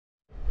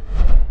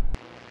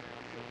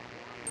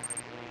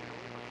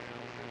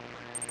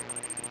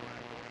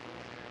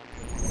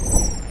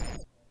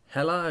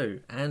Hello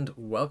and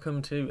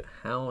welcome to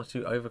how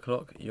to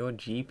overclock your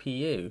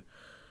GPU.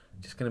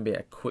 Just going to be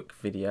a quick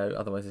video,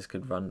 otherwise this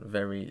could run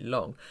very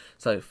long.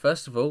 So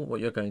first of all, what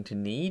you're going to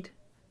need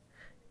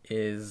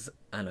is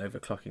an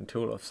overclocking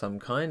tool of some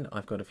kind.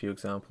 I've got a few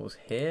examples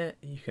here.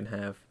 You can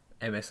have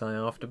MSI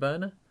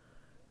Afterburner.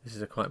 This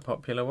is a quite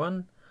popular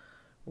one.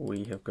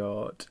 We have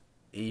got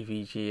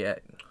EVGA,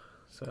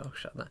 so I'll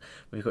shut that.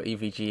 We've got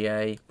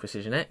EVGA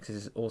Precision X. This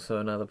is also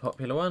another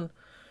popular one.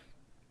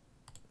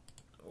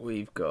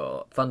 We've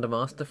got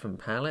Thundermaster from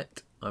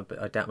Palette.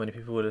 I doubt many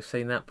people would have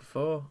seen that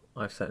before.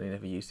 I've certainly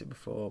never used it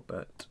before,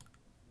 but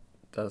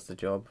does the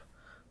job,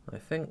 I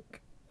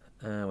think.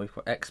 We've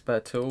got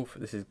Expert Tool.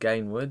 This is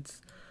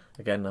Gainwoods.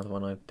 Again, another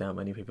one I doubt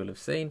many people have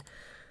seen.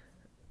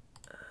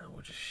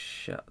 We'll just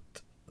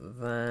shut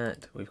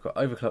that. We've got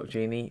Overclock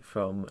Genie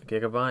from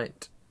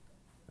Gigabyte.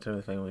 Don't know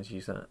if anyone's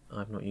used that.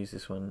 I've not used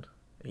this one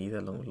either,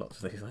 along with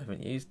lots of these I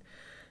haven't used.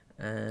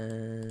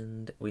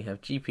 And we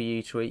have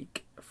GPU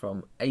Tweak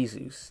from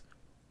Asus.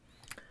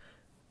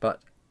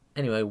 But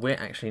anyway, we're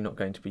actually not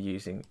going to be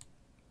using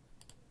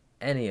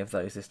any of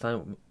those this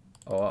time.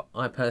 Or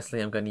I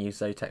personally am going to use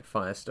Zotac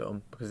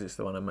Firestorm because it's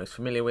the one I'm most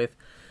familiar with.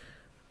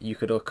 You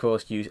could of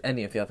course use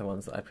any of the other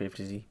ones that I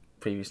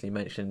previously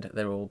mentioned.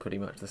 They're all pretty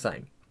much the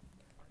same.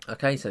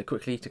 Okay, so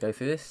quickly to go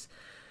through this.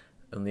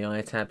 On the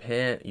I tab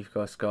here, you've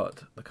got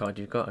the card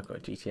you've got. I've got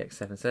a GTX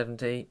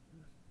 770.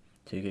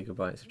 2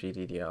 gigabytes of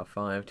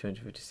GDDR5,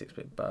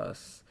 256-bit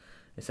bus,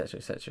 etc,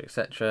 etc,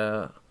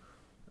 etc.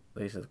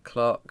 These are the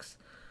clocks.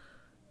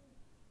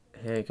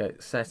 Here you go,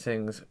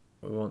 settings.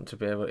 We want to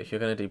be able, if you're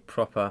going to do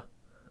proper,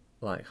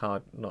 like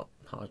not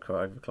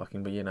hardcore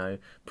overclocking, but you know,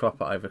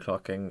 proper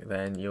overclocking,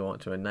 then you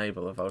want to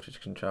enable the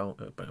voltage control.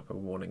 It'll bring up a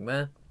warning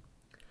there.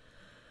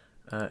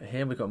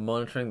 Here we've got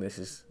monitoring. This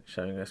is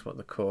showing us what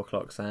the core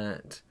clock's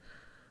at,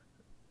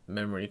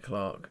 memory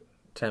clock,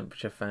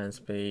 temperature, fan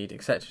speed,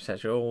 etc,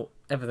 etc,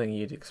 everything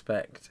you'd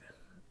expect,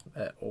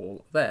 they're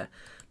all there.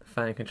 The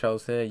fan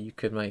controls here, you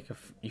could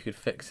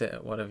fix it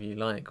at whatever you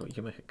like, or you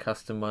can make a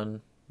custom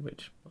one,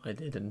 which I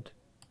did, and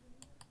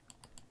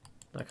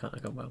I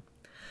got well.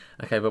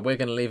 Okay, but we're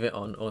going to leave it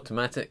on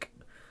automatic.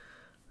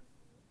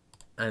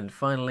 And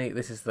finally,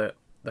 this is the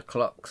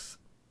clocks.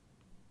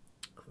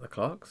 The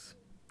clocks,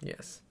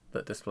 yes,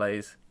 that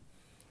displays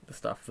the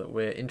stuff that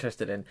we're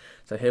interested in.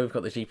 So here we've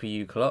got the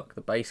GPU clock,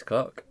 the base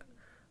clock,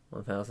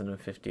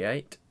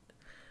 1058,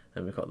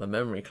 and we've got the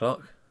memory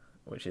clock,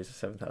 which is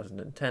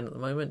 7010 at the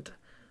moment.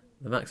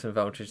 The maximum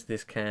voltage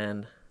this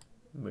can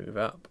move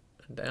up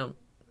and down.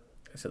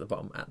 It's at the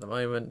bottom at the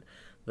moment.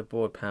 The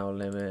board power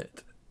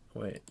limit,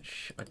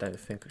 which I don't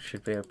think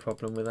should be a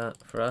problem with that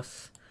for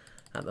us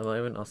at the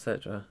moment. I'll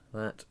set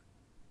that.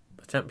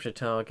 The temperature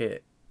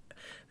target.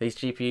 These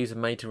GPUs are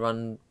made to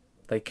run.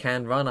 They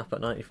can run up at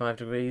 95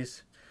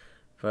 degrees,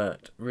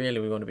 but really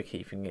we want to be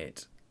keeping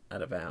it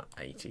at about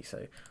 80,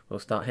 so we'll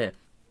start here.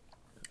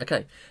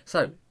 Okay,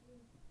 so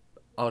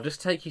I'll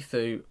just take you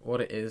through what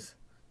it is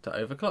to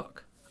overclock.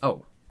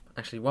 Oh,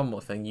 actually one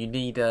more thing, you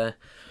need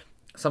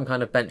some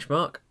kind of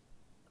benchmark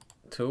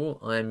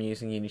tool. I am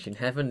using Unity in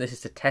Heaven. This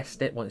is to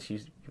test it once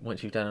you've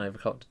done an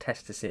overclock, to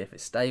test to see if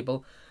it's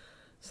stable.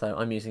 So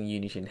I'm using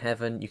Unity in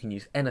Heaven. You can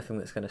use anything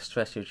that's going to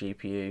stress your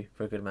GPU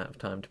for a good amount of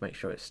time to make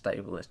sure it's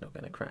stable, it's not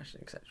going to crash,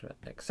 etc,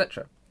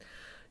 etc.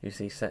 You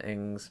see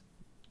settings.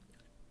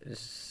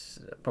 It's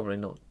probably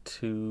not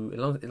too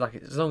long,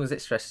 as long as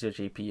it stresses your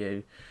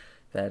GPU,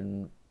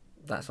 then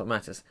that's what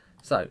matters.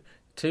 So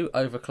to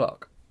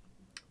overclock,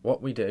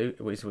 what we do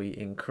is we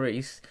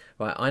increase.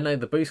 Right, I know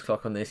the boost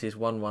clock on this is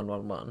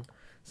 1111,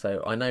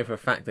 so I know for a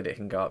fact that it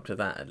can go up to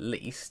that at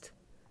least.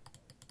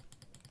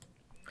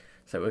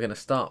 So we're going to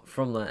start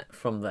from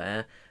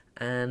there,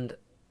 and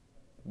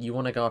you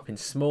want to go up in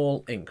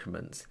small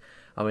increments.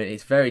 I mean,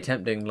 it's very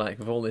tempting, like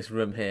with all this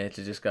room here,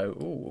 to just go,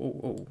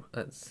 ooh,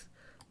 let's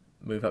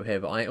move up here,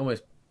 but I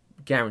almost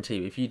guarantee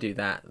you if you do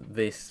that,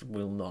 this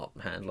will not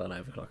handle an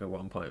overclock at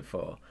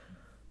 1.4.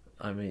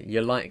 I mean,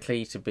 you're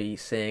likely to be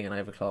seeing an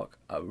overclock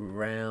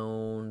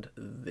around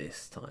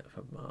this type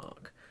of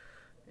mark,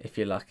 if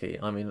you're lucky.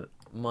 I mean,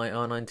 my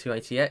R9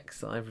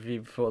 280X that I've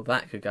reviewed before,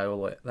 that could go all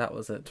the way, that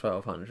was at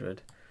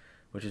 1200,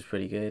 which is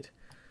pretty good.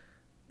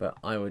 But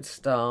I would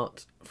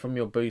start from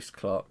your boost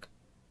clock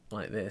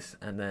like this,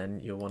 and then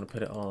you'll want to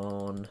put it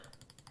on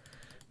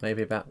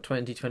maybe about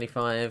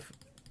 20-25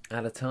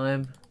 at a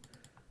time.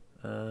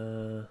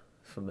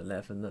 From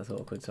 11, that's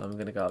awkward, so I'm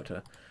going to go up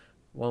to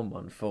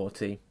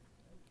 1140.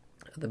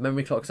 The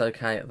memory clock's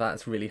okay,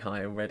 that's really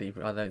high already,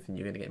 but I don't think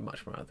you're going to get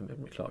much more out of the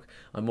memory clock.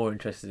 I'm more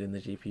interested in the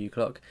GPU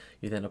clock.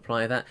 You then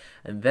apply that,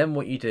 and then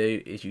what you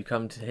do is you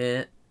come to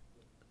here,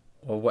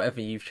 or whatever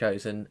you've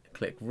chosen,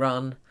 click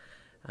run,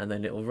 and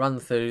then it will run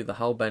through the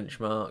whole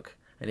benchmark,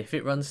 and if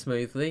it runs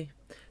smoothly,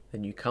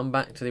 then you come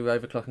back to the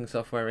overclocking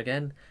software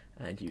again,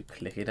 and you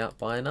click it up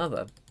by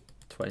another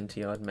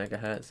 20 odd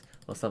megahertz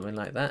or something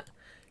like that.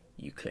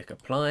 You click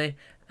apply,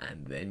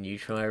 and then you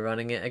try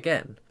running it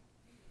again.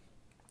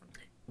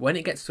 When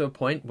it gets to a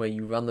point where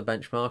you run the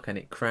benchmark and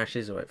it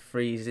crashes or it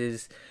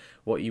freezes,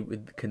 What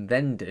you can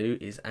then do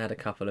is add a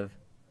couple of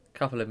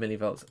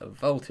millivolts of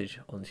voltage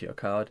onto your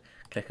card,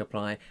 click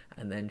apply,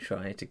 and then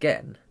try it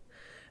again.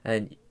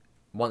 And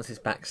once it's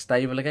back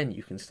stable again,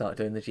 you can start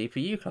doing the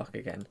GPU clock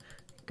again.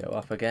 Go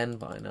up again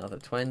by another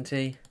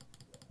 20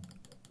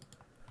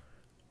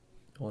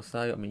 or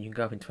so. I mean, you can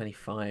go up in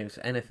 25s,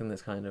 anything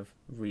that's kind of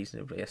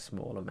reasonably a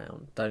small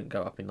amount. Don't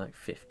go up in like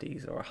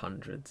 50s or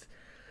 100s,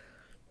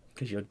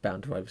 because you're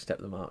bound to overstep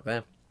the mark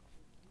there.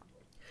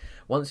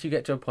 Once you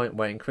get to a point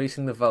where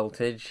increasing the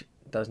voltage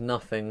does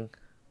nothing,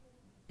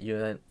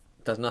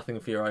 does nothing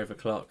for your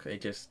overclock,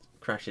 it just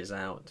crashes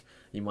out.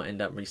 You might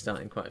end up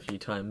restarting quite a few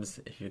times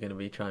if you're going to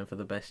be trying for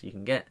the best you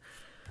can get.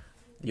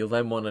 You'll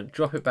then want to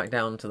drop it back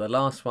down to the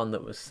last one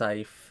that was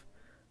safe,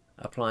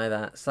 apply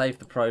that, save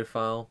the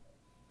profile,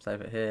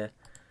 save it here,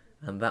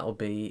 and that will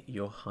be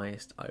your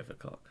highest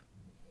overclock.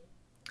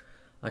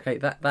 Okay,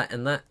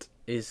 that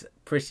is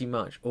pretty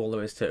much all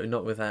there is to it,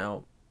 not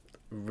without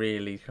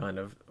really kind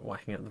of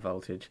whacking up the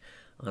voltage,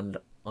 and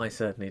I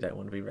certainly don't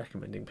want to be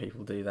recommending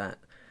people do that.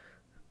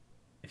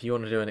 If you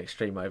want to do an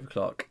extreme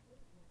overclock,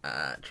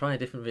 try a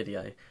different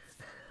video.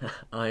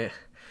 I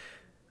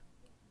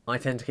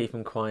tend to keep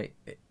them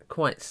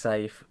quite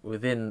safe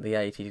within the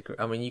 80 degrees.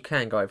 I mean, you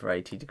can go over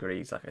 80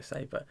 degrees, like I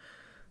say, but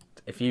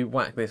if you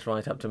whack this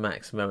right up to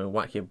maximum and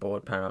whack your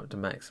board power up to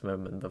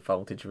maximum and the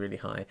voltage really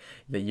high,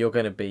 then you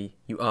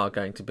are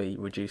going to be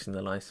reducing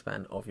the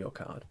lifespan of your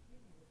card.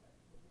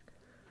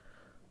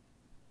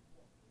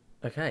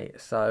 Okay,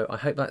 so I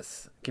hope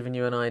that's given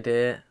you an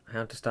idea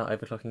how to start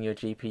overclocking your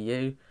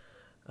GPU.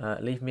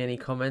 Leave me any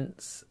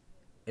comments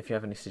if you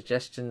have any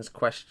suggestions,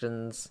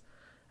 questions,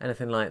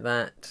 anything like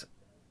that.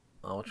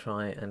 I'll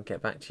try and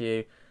get back to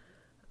you,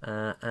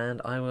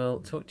 and I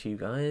will talk to you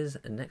guys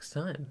next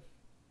time.